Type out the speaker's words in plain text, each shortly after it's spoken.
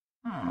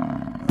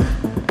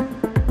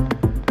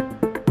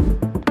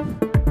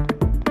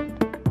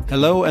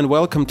Hello and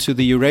welcome to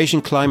the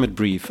Eurasian Climate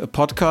Brief, a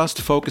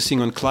podcast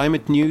focusing on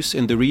climate news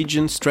in the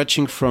region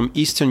stretching from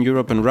Eastern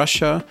Europe and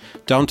Russia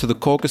down to the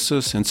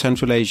Caucasus and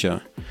Central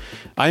Asia.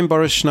 I'm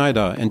Boris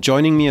Schneider, and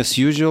joining me as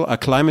usual are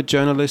climate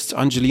journalists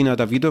Angelina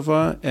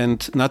Davidova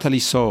and Natalie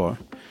Sauer.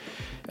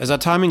 As our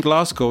time in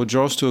Glasgow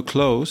draws to a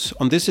close,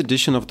 on this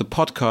edition of the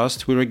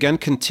podcast we're again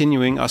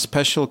continuing our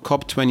special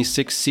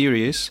COP26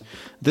 series,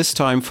 this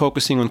time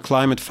focusing on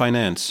climate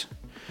finance.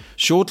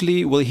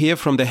 Shortly, we'll hear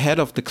from the head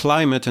of the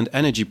Climate and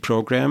Energy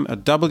Program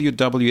at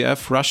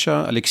WWF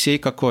Russia, Alexey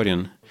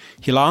Kokorin.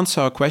 He'll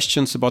answer our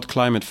questions about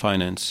climate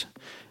finance.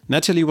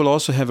 Natalie will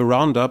also have a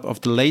roundup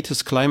of the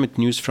latest climate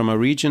news from our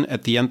region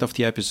at the end of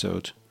the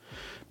episode.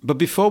 But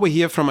before we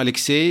hear from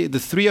Alexey, the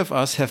three of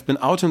us have been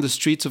out on the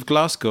streets of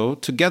Glasgow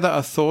to gather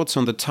our thoughts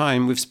on the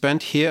time we've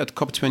spent here at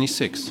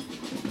COP26.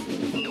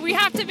 We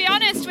have to be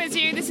honest with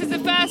you, this is the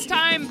first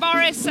time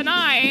Boris and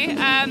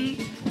I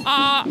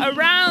are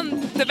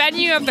around the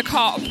venue of the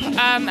COP,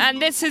 and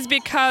this is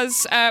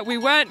because we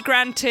weren't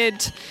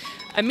granted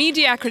a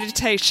media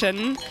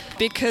accreditation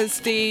because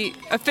the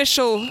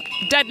official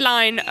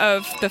deadline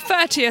of the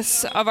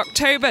 30th of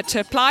October to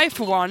apply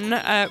for one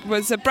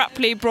was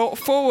abruptly brought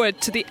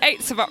forward to the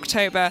 8th of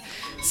October.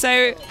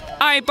 So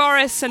I,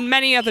 Boris, and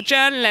many other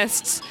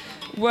journalists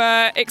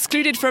were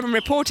excluded from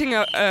reporting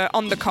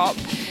on the COP,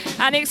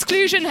 and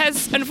exclusion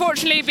has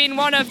unfortunately been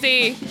one of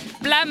the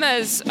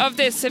blemishes of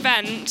this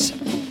event.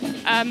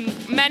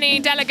 Many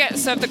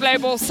delegates of the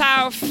Global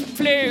South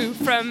flew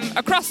from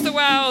across the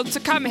world to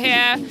come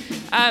here,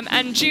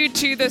 and due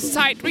to the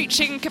site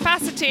reaching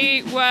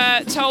capacity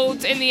were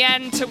told in the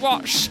end to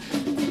watch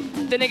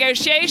the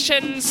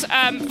negotiations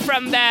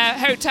from their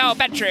hotel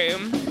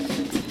bedroom.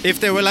 If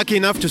they were lucky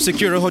enough to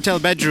secure a hotel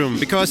bedroom,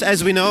 because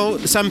as we know,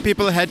 some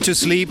people had to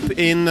sleep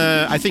in,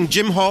 I think,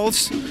 gym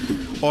halls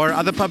or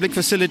other public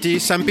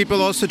facilities. Some people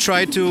also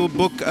tried to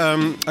book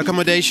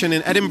accommodation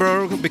in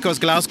Edinburgh because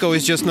Glasgow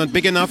is just not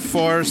big enough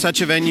for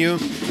such a venue.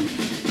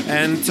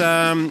 And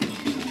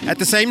at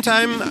the same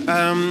time,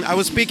 I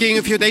was speaking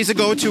a few days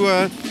ago to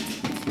a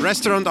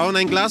restaurant owner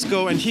in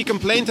Glasgow, and he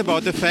complained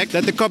about the fact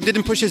that the COP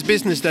didn't push his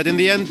business, that in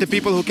the end the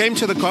people who came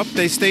to the COP,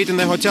 they stayed in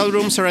their hotel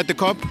rooms or at the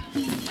COP.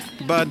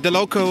 But the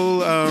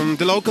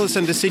locals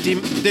and the city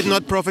did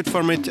not profit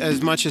from it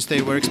as much as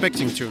they were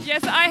expecting to.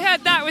 Yes, I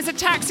heard that was a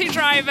taxi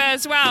driver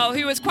as well,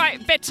 who was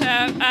quite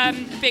bitter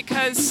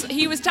because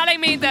he was telling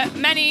me that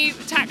many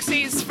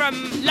taxis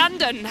from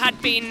London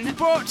had been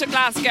brought to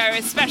Glasgow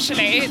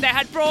especially. They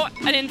had brought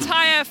an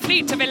entire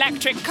fleet of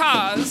electric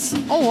cars.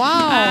 Oh,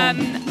 wow.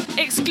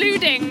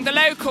 Excluding the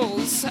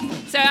locals.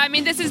 So, I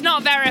mean, this is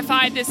not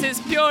verified. This is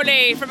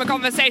purely from a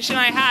conversation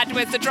I had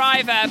with the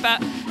driver,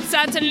 but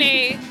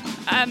certainly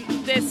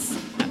this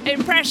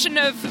impression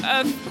of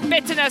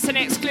bitterness and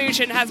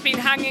exclusion has been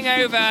hanging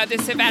over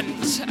this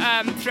event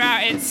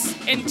throughout its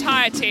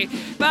entirety.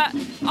 But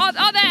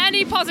are there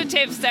any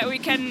positives that we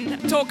can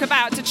talk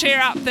about to cheer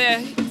up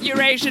the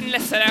Eurasian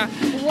listener?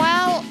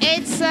 Well,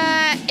 it's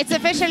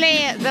officially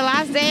the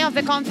last day of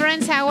the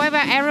conference. However,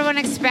 everyone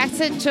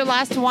expects it to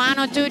last 1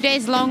 or 2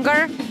 days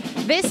longer.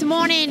 This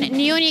morning,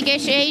 new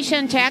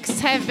negotiation texts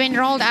have been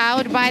rolled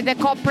out by the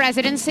COP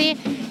presidency,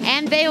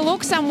 and they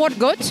look somewhat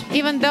good,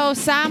 even though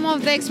some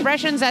of the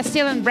expressions are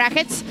still in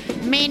brackets,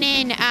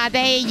 meaning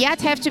they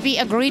yet have to be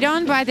agreed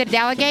on by the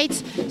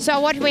delegates.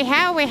 So what we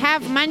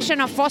have mention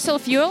of fossil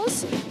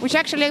fuels, which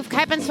actually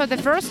happens for the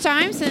first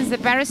time since the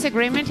Paris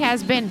Agreement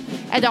has been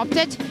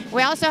adopted.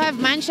 We also have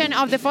mention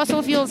of the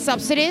fossil fuel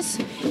subsidies,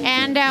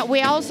 and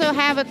we also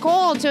have a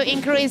call to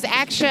increase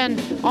action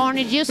on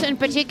reducing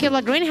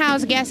particular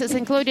greenhouse gases,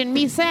 including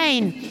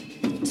methane.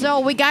 So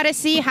we got to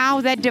see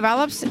how that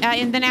develops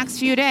in the next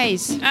few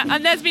days.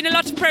 And there's been a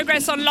lot of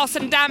progress on loss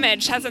and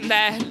damage, hasn't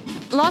there?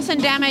 Loss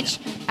and damage,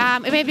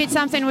 maybe it's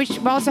something which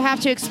we also have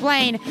to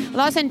explain.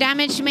 Loss and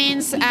damage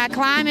means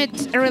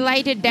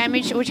climate-related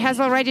damage which has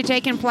already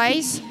taken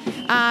place.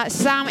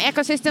 Some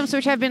ecosystems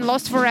which have been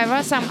lost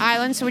forever, some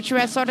islands which we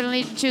are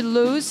certainly to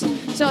lose.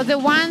 So the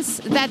ones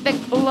that the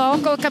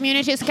local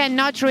communities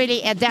cannot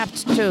really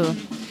adapt to.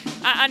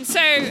 And so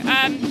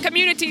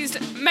communities,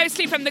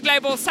 mostly from the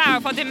Global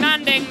South, are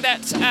demanding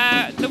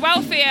that the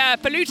wealthier,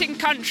 polluting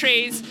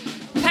countries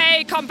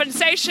pay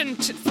compensation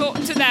to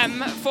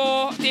them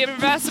for the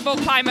irreversible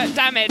climate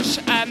damage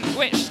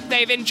which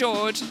they've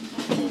endured.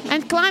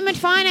 And climate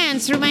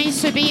finance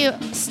remains to be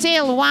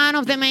still one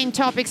of the main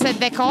topics at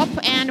the COP,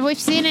 and we've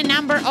seen a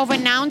number of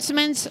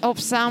announcements of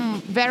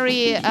some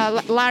very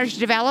large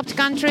developed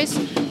countries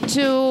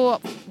to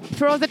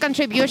further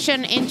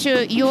contribution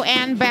into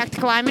UN-backed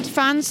climate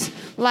funds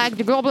like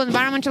the Global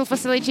Environmental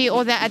Facility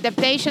or the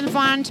Adaptation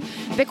Fund.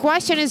 The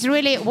question is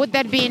really, would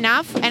that be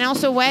enough? And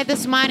also where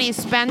this money is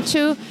spent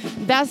to?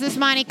 Does this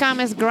money come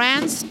as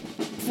grants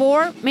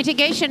for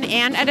mitigation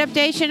and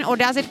adaptation, or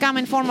does it come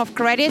in form of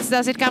credits?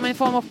 Does it come in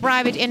form of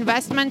private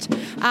investment?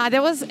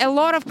 There was a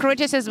lot of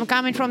criticism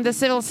coming from the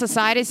civil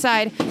society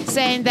side,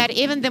 saying that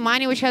even the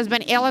money which has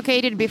been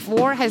allocated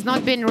before has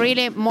not been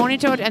really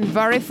monitored and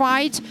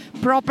verified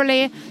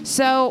properly.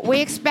 So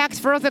we expect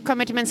further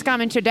commitments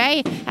coming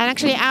today. And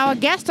actually our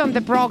guest on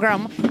the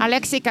program,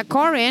 Alexey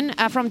Kokorin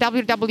from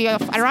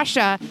WWF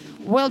Russia,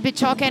 will be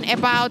talking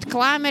about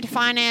climate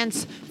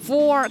finance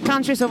for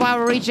countries of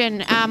our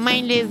region,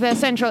 mainly the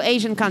Central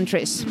Asian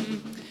countries.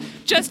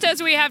 Just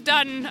as we have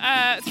done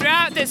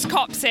throughout this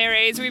COP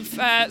series, we've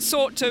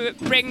sought to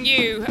bring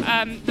you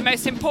the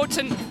most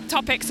important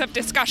topics of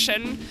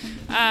discussion.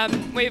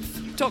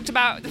 We've talked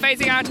about the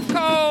phasing out of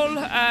coal,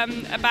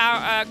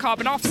 about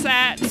carbon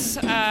offsets,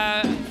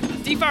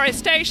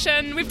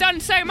 deforestation. We've done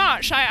so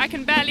much. I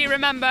can barely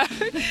remember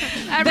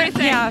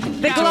everything.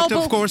 We talked,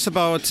 of course,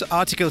 about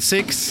Article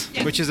 6,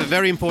 which is a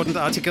very important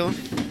article.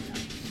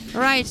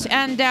 Right,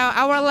 and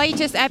our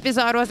latest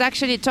episode was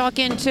actually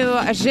talking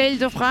to Gilles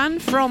Dufresne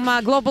from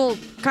Global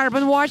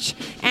Carbon Watch,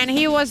 and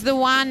he was the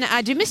one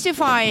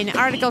demystifying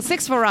Article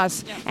 6 for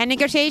us. Yeah. And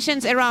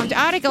negotiations around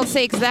Article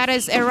 6, that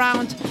is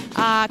around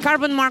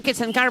carbon markets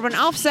and carbon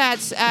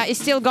offsets, is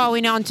still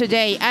going on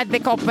today at the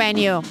COP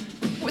venue.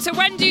 So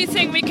when do you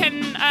think we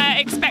can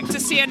expect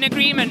to see an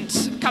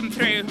agreement come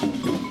through?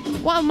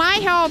 Well, my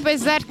hope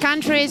is that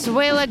countries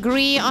will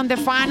agree on the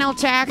final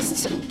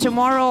text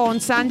tomorrow on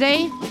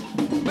Sunday.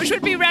 Which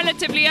would be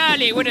relatively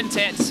early, wouldn't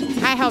it?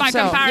 I hope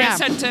so. By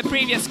comparison to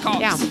previous COPs.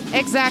 Yeah,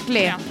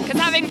 exactly. Because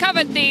having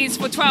covered these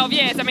for 12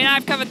 years, I mean,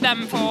 I've covered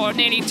them for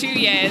nearly 2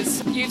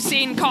 years. You've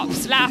seen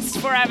COPs last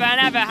forever and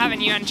ever,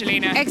 haven't you,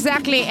 Angelina?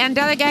 Exactly, and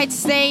delegates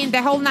staying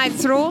the whole night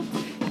through,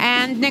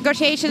 and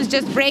negotiations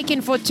just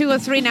breaking for 2 or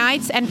 3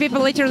 nights, and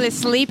people literally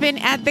sleeping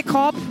at the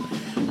COP.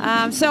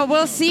 So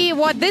we'll see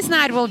what this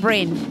night will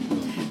bring.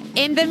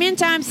 In the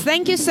meantime,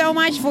 thank you so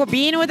much for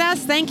being with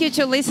us. Thank you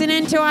to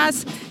listening to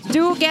us.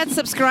 Do get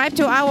subscribed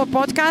to our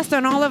podcast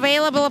on all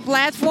available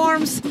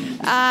platforms.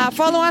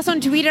 Follow us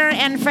on Twitter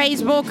and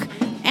Facebook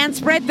and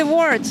spread the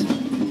word.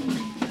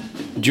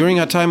 During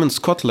our time in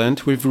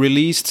Scotland, we've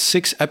released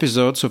 6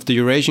 episodes of the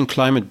Eurasian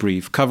Climate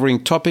Brief,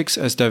 covering topics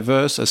as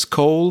diverse as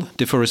coal,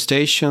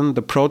 deforestation,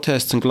 the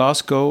protests in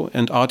Glasgow,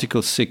 and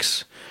Article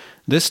 6.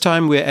 This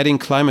time we're adding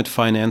climate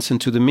finance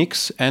into the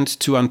mix, and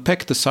to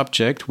unpack the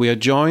subject we are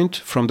joined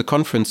from the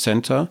conference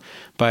center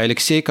by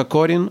Alexey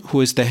Kokorin,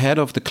 who is the head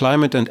of the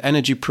Climate and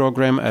Energy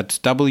Program at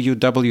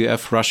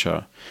WWF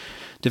Russia.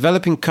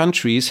 Developing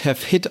countries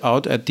have hit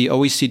out at the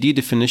OECD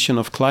definition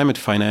of climate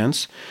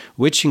finance,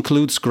 which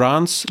includes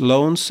grants,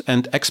 loans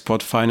and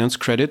export finance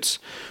credits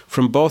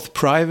from both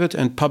private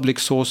and public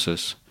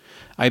sources.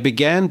 I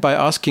began by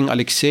asking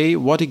Alexey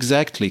what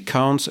exactly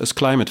counts as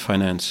climate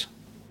finance.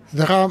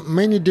 There are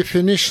many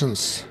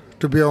definitions,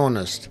 to be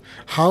honest.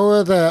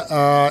 However,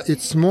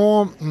 it's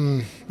more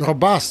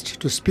robust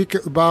to speak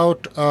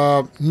about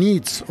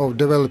needs of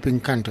developing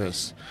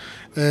countries.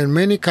 In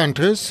many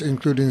countries,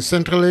 including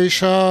Central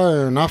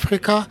Asia and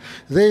Africa,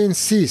 they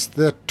insist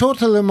that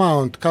total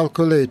amount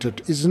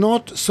calculated is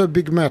not so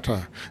big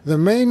matter. The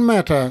main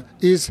matter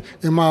is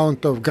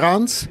amount of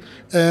grants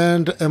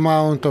and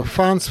amount of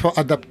funds for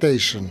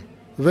adaptation.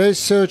 They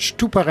search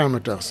 2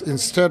 parameters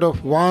instead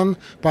of 1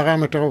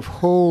 parameter of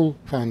whole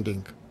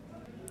funding.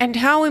 And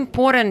how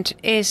important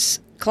is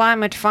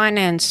climate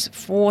finance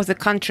for the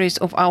countries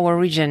of our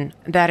region,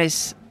 that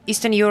is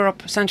Eastern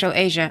Europe, Central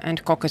Asia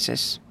and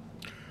Caucasus?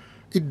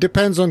 It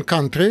depends on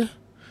country.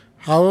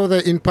 However,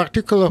 in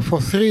particular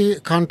for 3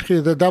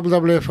 countries, the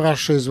WWF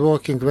Russia is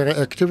working very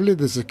actively.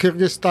 This is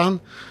Kyrgyzstan,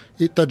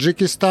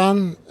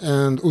 Tajikistan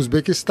and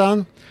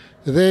Uzbekistan.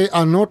 They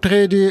are not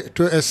ready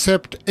to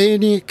accept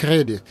any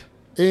credit.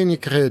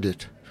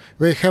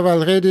 They have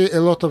already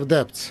a lot of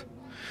debts.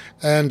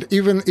 And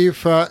even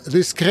if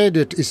this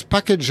credit is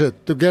packaged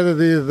together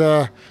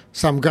with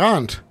some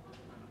grant,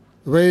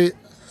 they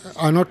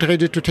are not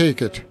ready to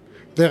take it.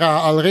 There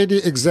are already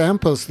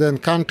examples then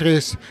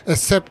countries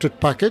accepted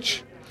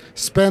package,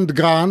 spend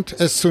grant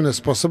as soon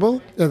as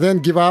possible, and then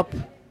give up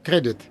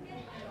credit.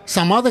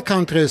 Some other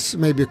countries,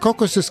 maybe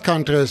Caucasus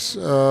countries,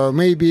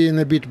 may be in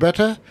a bit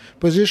better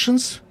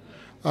positions.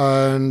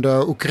 And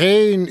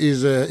Ukraine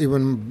is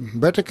even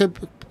better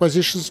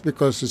positions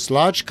because it's a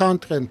large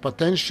country and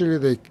potentially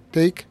they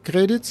take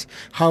credits.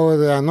 However,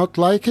 they are not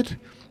like it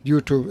due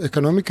to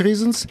economic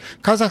reasons.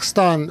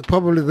 Kazakhstan,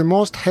 probably the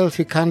most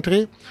healthy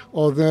country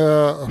of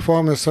the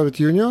former Soviet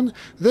Union,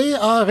 they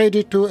are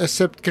ready to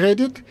accept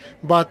credit,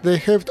 but they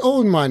have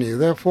own money.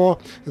 Therefore,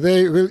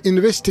 they will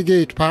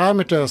investigate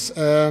parameters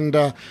and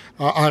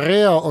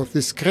area of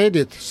this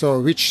credit,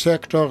 so which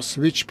sectors,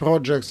 which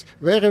projects,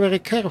 very, very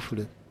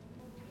carefully.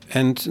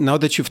 And now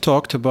that you've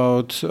talked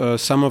about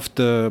some of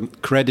the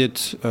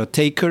credit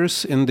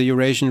takers in the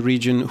Eurasian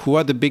region, who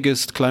are the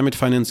biggest climate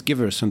finance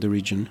givers in the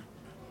region?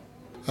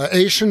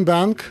 Asian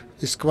Bank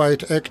is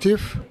quite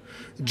active.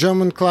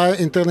 German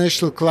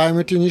International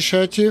Climate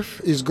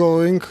Initiative is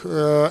going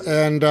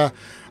and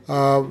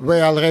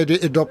we already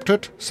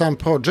adopted some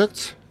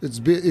projects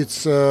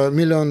It's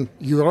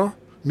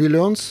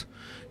millions.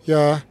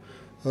 Yeah,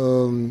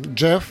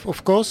 Jeff,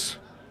 of course,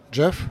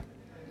 Jeff,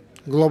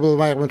 Global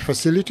Environment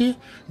Facility.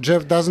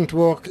 Jeff doesn't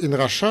work in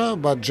Russia,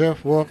 but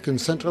Jeff works in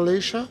Central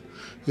Asia.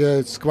 Yeah,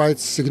 it's quite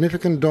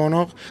significant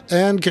donor.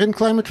 And Green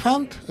Climate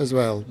Fund as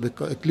well,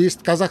 because at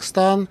least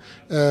Kazakhstan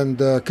and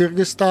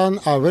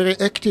Kyrgyzstan are very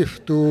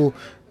active to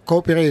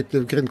cooperate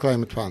with Green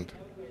Climate Fund.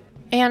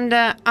 And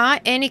are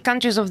any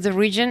countries of the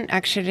region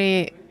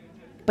actually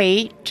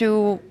pay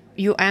to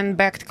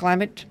UN-backed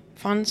climate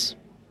funds?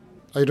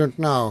 I don't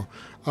know.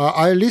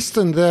 I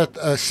listened that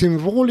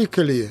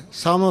symbolically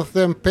some of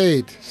them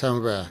paid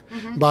somewhere,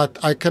 but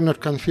I cannot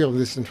confirm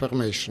this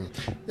information.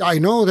 I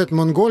know that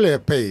Mongolia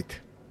paid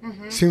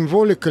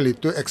symbolically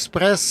to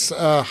express,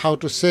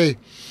 understanding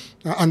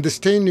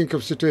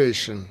of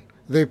situation.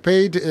 They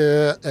paid,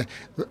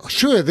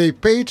 they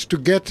paid to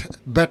get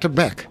better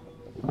back.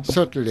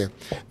 Certainly.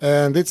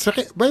 And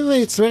by the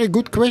way, it's a very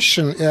good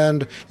question,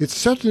 and it's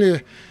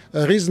certainly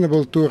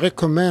reasonable to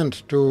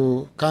recommend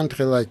to a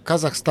country like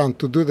Kazakhstan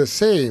to do the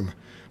same.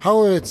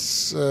 However,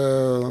 it's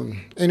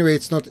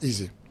not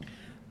easy.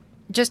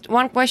 Just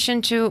one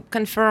question to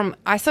confirm.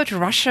 I thought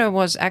Russia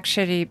was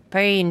actually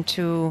paying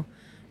to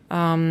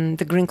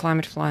the Green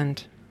Climate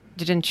Fund.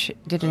 Didn't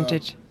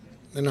it?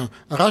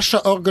 Russia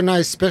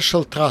organized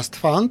special trust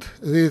fund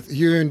with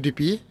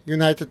UNDP,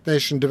 United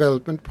Nations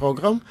Development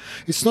Program.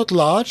 It's not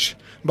large,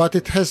 but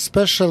it has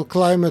special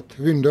climate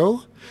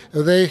window.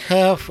 They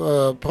have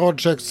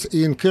projects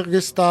in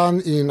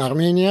Kyrgyzstan, in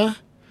Armenia,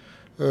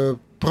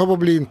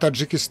 probably in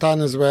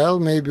Tajikistan as well,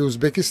 maybe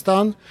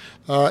Uzbekistan.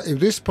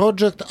 This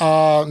project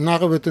are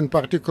narrowed in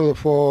particular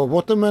for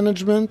water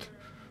management,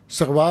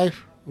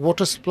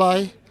 water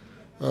supply,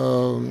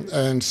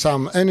 and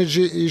some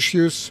energy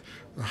issues.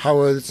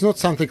 However, it's not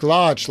something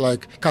large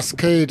like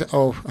cascade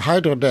of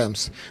hydro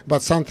dams,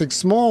 but something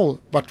small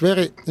but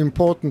very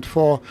important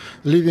for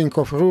living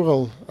of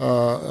rural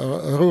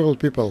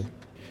people.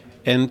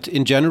 And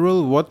in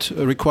general, what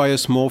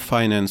requires more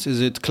finance?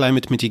 Is it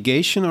climate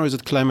mitigation or is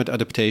it climate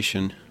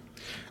adaptation?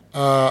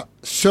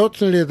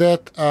 Certainly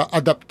that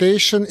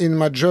adaptation in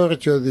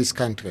majority of these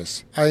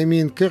countries. I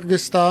mean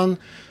Kyrgyzstan,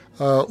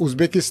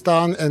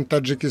 Uzbekistan and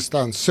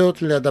Tajikistan,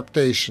 certainly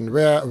adaptation.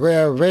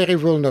 We're very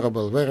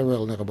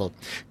vulnerable.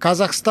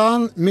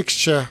 Kazakhstan,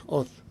 mixture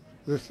of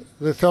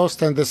the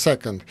first and the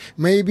second.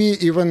 Maybe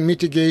even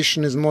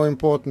mitigation is more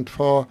important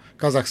for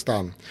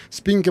Kazakhstan.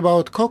 Speaking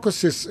about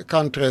Caucasus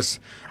countries,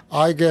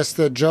 I guess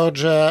that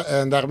Georgia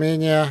and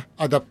Armenia,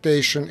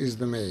 adaptation is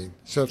the main,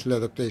 certainly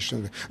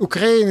adaptation.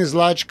 Ukraine is a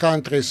large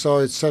country, so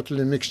it's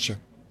certainly a mixture.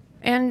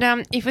 And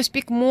if we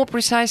speak more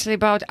precisely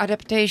about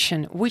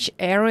adaptation, which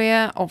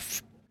area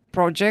of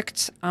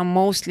projects are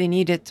mostly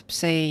needed,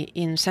 say,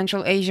 in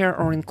Central Asia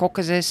or in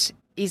Caucasus?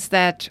 Is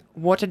that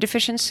water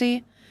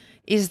deficiency?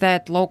 Is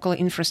that local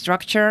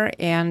infrastructure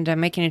and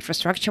making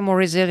infrastructure more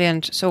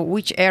resilient? So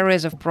which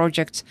areas of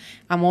projects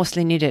are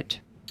mostly needed?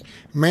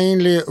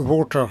 Mainly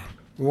water,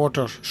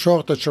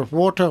 shortage of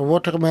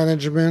water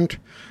management,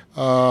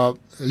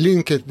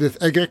 link it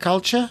with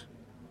agriculture,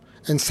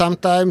 and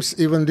sometimes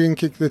even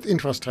link it with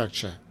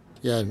infrastructure,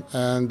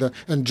 and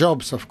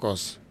jobs, of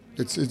course.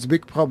 It's a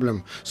big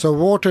problem. So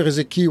water is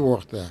a key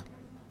word there.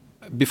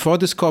 Before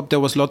this COP, there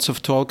was lots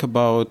of talk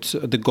about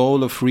the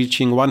goal of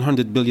reaching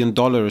 $100 billion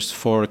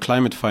for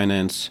climate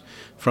finance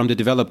from the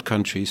developed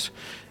countries.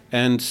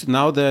 And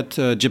now that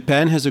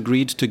Japan has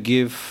agreed to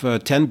give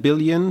 $10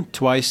 billion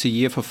twice a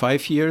year for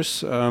 5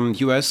 years,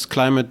 US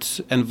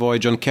climate envoy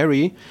John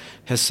Kerry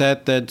has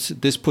said that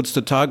this puts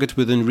the target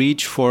within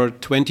reach for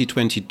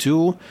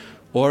 2022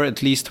 or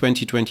at least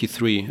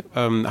 2023.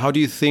 How do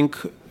you think,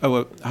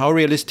 how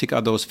realistic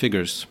are those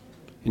figures,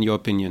 in your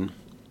opinion?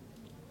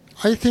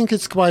 I think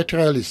it's quite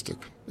realistic.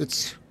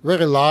 It's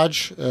very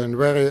large and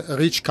very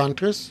rich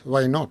countries.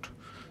 Why not?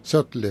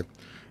 Certainly.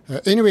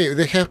 Anyway,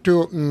 they have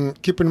to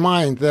keep in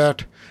mind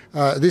that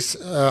this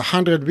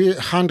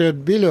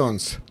 100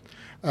 billions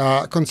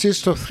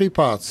consists of three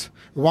parts.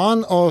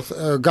 One of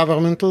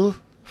governmental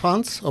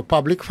funds or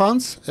public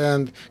funds,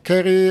 and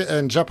Kerry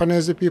and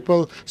Japanese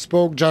people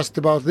spoke just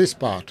about this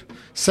part.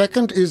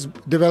 Second is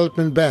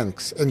development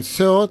banks, and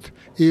third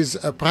is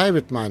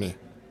private money.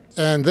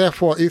 And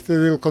therefore, if we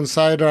will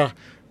consider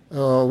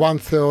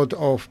 1/3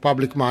 of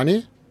public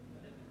money,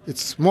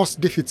 it's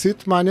most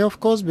deficit money, of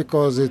course,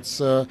 because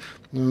it's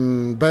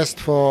best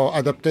for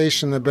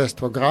adaptation and best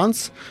for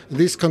grants.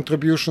 These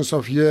contributions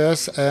of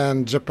US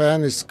and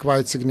Japan is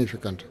quite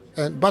significant,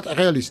 but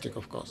realistic,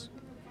 of course.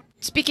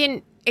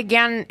 Speaking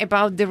again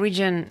about the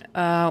region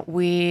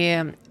we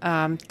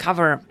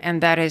cover,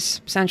 and that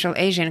is Central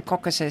Asia and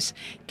Caucasus,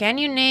 can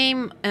you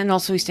name, and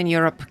also Eastern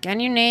Europe, can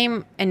you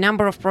name a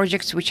number of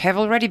projects which have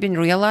already been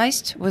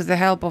realized with the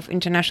help of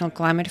international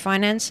climate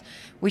finance,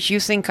 which you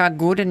think are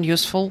good and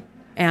useful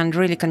and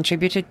really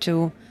contributed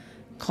to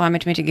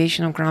climate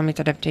mitigation or climate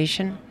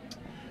adaptation?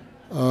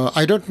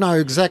 I don't know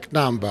exact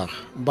number,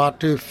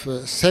 but if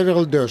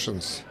several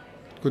dozens,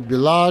 could be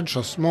large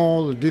or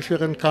small,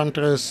 different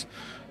countries,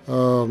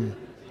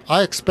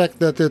 I expect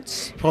that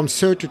it's from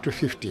 30 to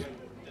 50.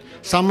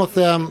 Some of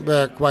them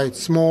were quite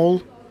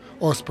small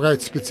or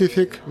quite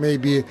specific,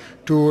 maybe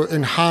to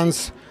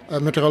enhance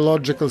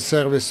meteorological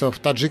service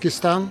of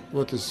Tajikistan,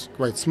 what is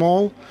quite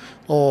small,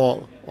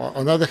 or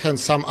on the other hand,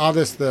 some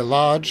others, they're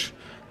large,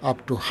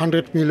 up to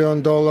 $100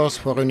 million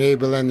for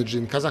renewable energy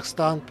in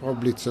Kazakhstan,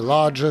 probably it's the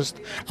largest.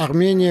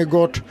 Armenia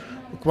got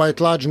quite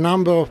large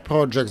number of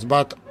projects,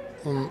 but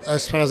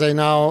as far as I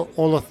know,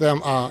 all of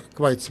them are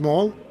quite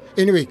small.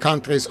 Anyway,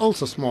 country is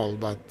also small,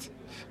 but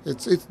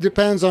it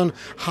depends on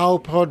how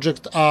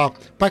projects are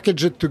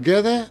packaged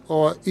together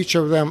or each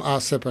of them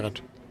are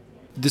separate.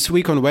 This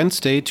week on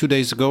Wednesday, 2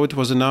 days ago, it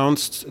was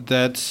announced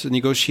that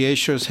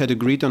negotiators had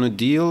agreed on a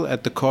deal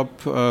at the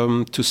COP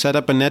to set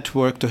up a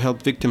network to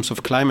help victims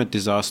of climate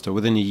disaster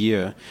within a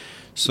year.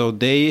 So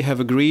they have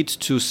agreed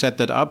to set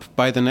that up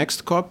by the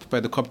next COP,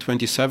 by the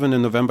COP27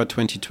 in November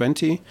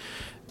 2020.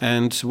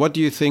 And what do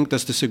you think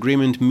does this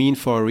agreement mean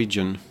for our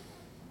region?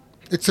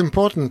 It's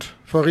important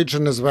for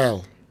region as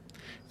well.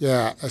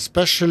 Yeah,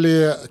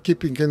 especially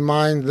keeping in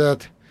mind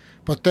that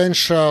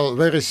potential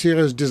very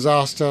serious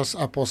disasters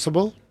are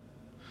possible.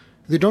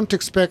 We don't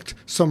expect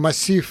so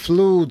massive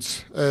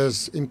floods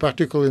as in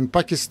particular in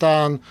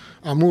Pakistan,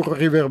 Amur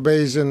River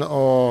Basin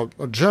or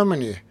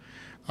Germany.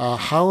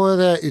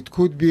 However, it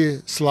could be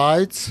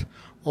slides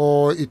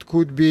or it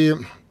could be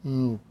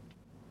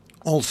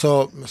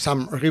also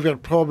some river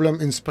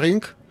problem in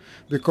spring,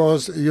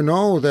 because you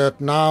know that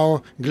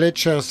now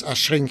glaciers are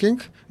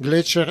shrinking.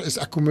 Glacier is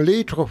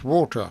accumulator of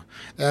water,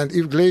 and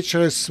if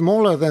glacier is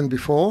smaller than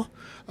before,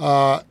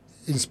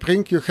 in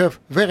spring you have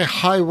very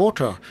high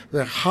water,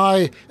 very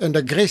high and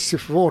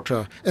aggressive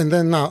water, and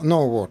then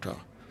no water.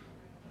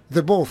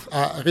 They both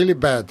are really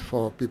bad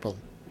for people.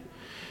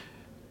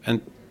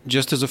 And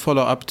just as a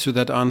follow-up to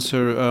that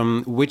answer,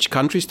 which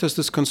countries does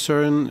this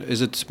concern?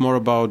 Is it more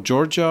about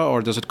Georgia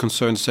or does it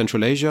concern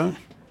Central Asia?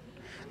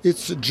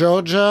 It's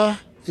Georgia,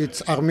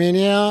 it's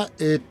Armenia,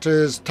 it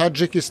is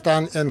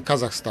Tajikistan and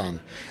Kazakhstan.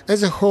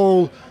 As a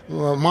whole,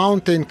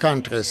 mountain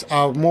countries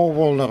are more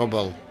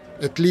vulnerable.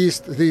 At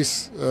least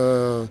these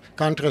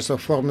countries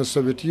of former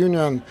Soviet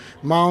Union,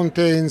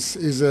 mountains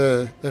is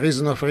a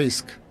reason of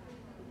risk.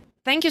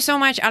 Thank you so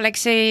much,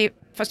 Alexey,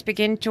 for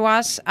speaking to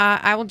us.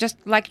 I would just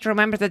like to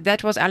remember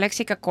that was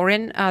Alexey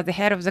Kokorin, the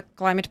head of the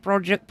climate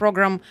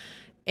program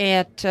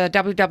at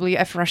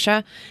WWF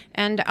Russia.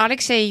 And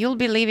Alexey, you'll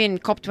be leaving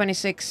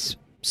COP26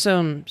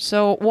 soon.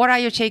 So what are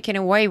you taking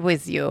away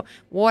with you?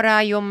 What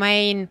are your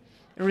main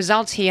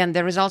results here and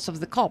the results of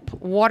the COP?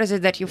 What is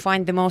it that you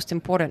find the most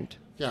important?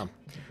 Yeah.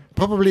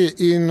 Probably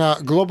in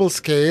global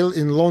scale,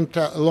 in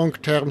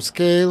long-term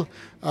scale,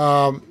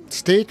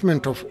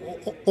 statement of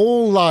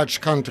all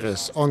large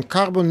countries on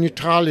carbon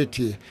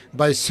neutrality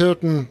by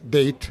certain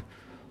date,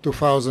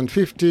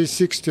 2050,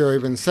 60 or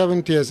even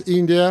 70 as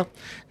India,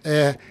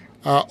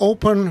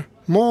 open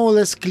more or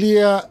less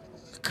clear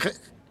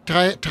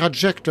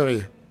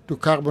trajectory to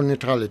carbon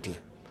neutrality.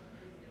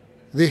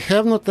 They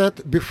have not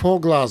that before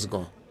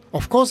Glasgow.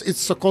 Of course, it's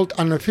so-called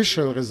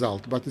unofficial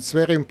result, but it's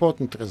very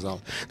important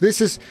result. This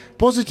is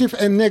positive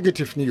and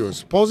negative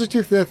news.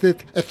 Positive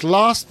that at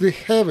last we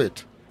have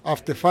it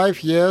after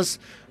 5 years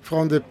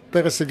from the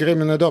Paris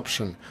Agreement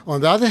adoption.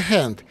 On the other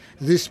hand,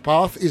 this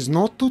path is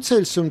not 2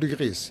 Celsius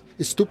degrees.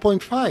 It's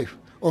 2.5,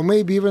 or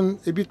maybe even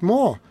a bit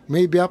more,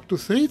 maybe up to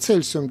 3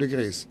 Celsius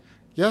degrees.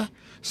 Yeah.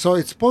 So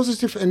it's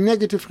positive and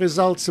negative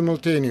results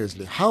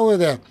simultaneously.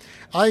 However,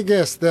 I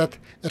guess that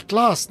at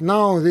last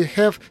now they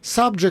have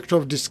subject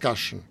of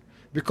discussion.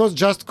 Because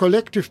just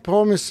collective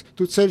promise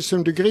to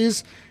Celsius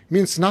degrees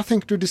means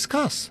nothing to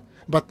discuss.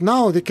 But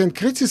now they can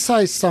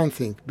criticize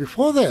something.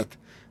 Before that,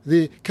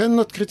 they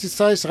cannot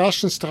criticize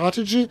Russian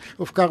strategy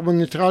of carbon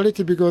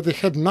neutrality because they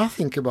had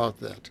nothing about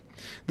that.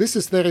 This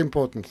is very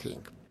important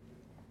thing.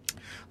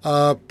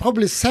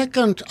 Probably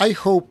second, I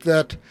hope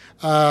that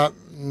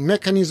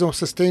mechanism of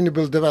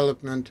sustainable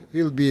development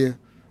will be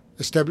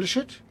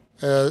established,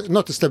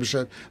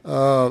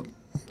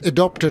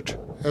 adopted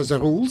as a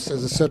rules,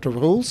 as a set of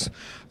rules.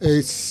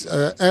 It's,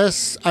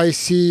 as I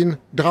see in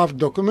draft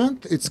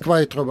document, it's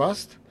quite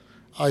robust.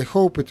 I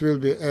hope it will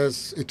be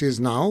as it is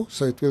now,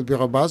 so it will be a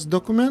robust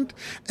document.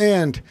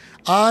 And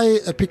I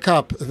pick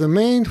up the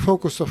main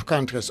focus of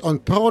countries on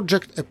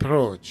project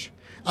approach.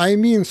 I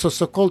mean,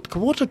 so-called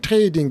quota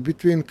trading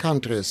between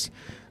countries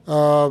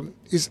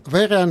is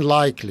very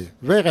unlikely,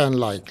 very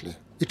unlikely.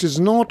 It is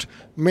not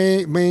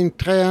main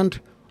trend,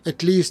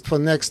 at least for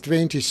next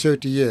 20,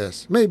 30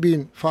 years, maybe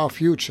in far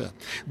future.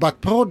 But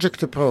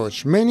project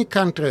approach, many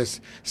countries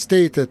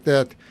stated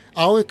that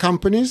our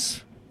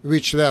companies,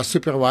 which they are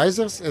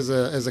supervisors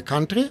as a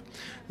country,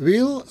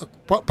 will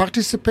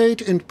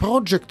participate in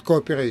project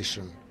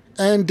cooperation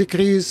and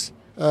decrease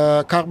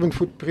carbon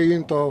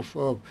footprint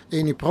of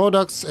any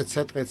products,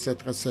 etc.,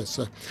 etc.,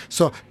 etc.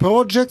 So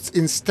projects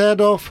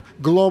instead of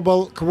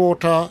global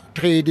quota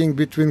trading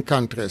between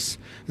countries.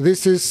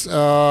 This is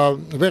a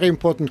very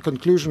important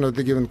conclusion of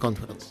the given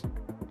conference.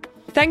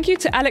 Thank you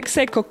to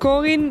Alexey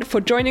Kokorin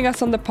for joining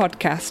us on the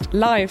podcast,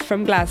 live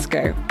from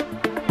Glasgow.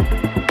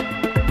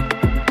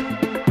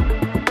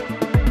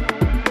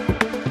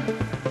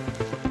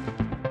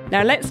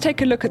 Now let's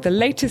take a look at the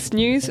latest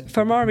news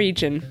from our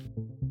region.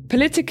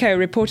 Politico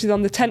reported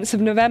on the 10th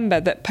of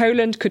November that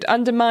Poland could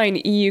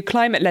undermine EU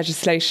climate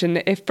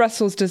legislation if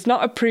Brussels does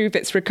not approve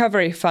its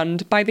recovery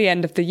fund by the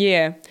end of the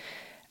year.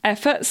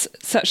 Efforts,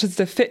 such as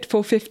the Fit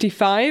for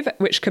 55,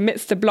 which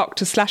commits the bloc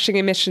to slashing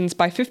emissions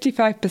by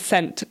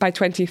 55% by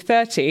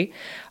 2030,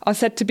 are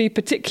said to be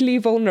particularly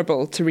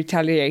vulnerable to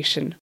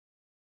retaliation.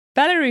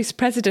 Belarus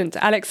President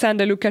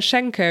Alexander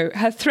Lukashenko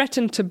has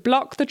threatened to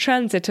block the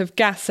transit of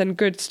gas and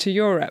goods to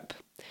Europe.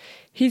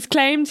 He's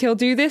claimed he'll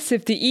do this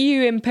if the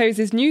EU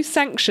imposes new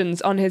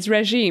sanctions on his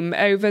regime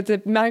over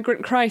the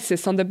migrant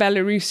crisis on the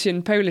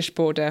Belarusian-Polish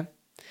border.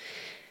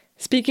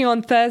 Speaking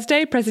on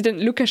Thursday, President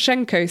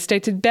Lukashenko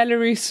stated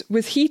Belarus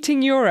was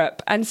heating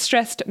Europe and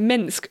stressed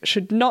Minsk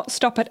should not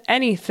stop at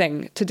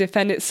anything to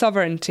defend its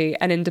sovereignty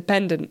and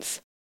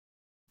independence.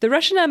 The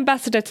Russian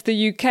ambassador to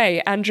the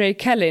UK, Andrei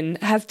Kelin,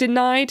 has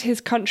denied his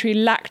country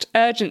lacked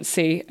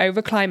urgency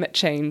over climate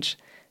change.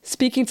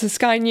 Speaking to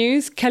Sky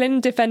News,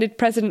 Kelin defended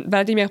President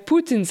Vladimir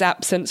Putin's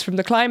absence from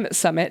the climate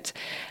summit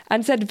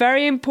and said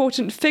very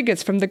important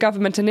figures from the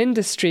government and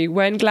industry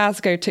were in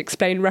Glasgow to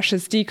explain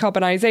Russia's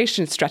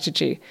decarbonisation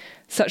strategy,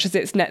 such as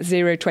its net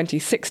zero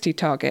 2060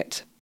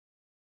 target.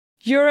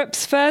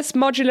 Europe's first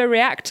modular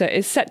reactor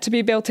is set to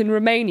be built in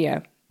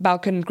Romania,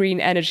 Balkan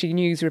Green Energy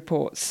News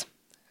reports.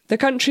 The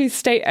country's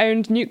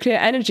state-owned nuclear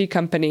energy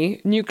company,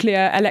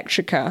 Nuclear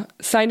Electrica,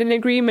 signed an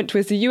agreement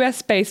with the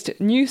US-based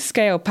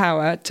NuScale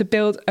Power to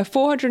build a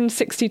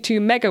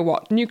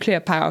 462-megawatt nuclear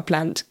power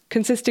plant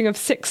consisting of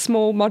 6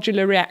 small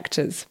modular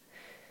reactors.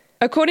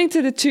 According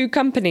to the two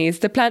companies,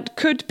 the plant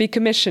could be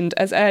commissioned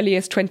as early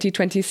as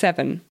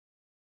 2027.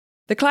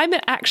 The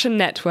Climate Action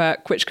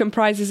Network, which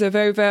comprises of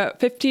over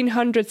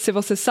 1,500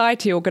 civil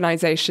society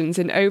organisations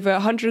in over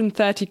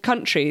 130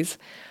 countries,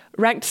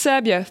 ranked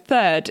Serbia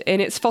third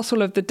in its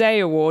Fossil of the Day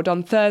award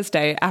on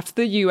Thursday after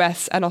the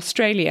US and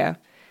Australia.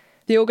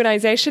 The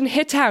organisation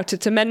hit out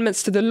at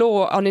amendments to the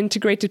law on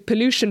integrated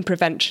pollution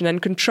prevention and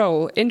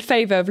control in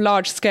favour of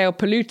large-scale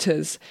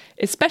polluters,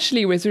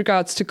 especially with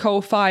regards to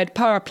coal-fired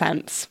power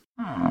plants.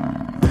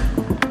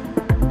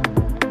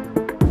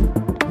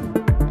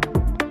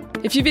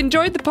 If you've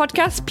enjoyed the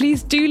podcast,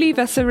 please do leave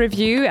us a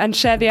review and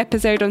share the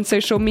episode on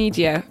social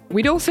media.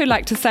 We'd also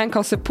like to thank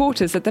our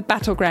supporters at the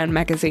Battleground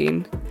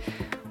magazine.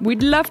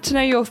 We'd love to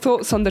know your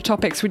thoughts on the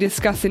topics we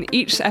discuss in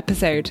each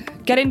episode.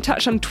 Get in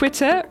touch on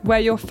Twitter, where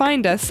you'll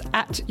find us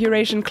at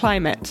Eurasian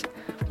Climate.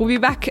 We'll be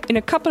back in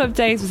a couple of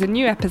days with a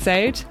new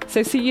episode,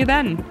 so see you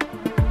then.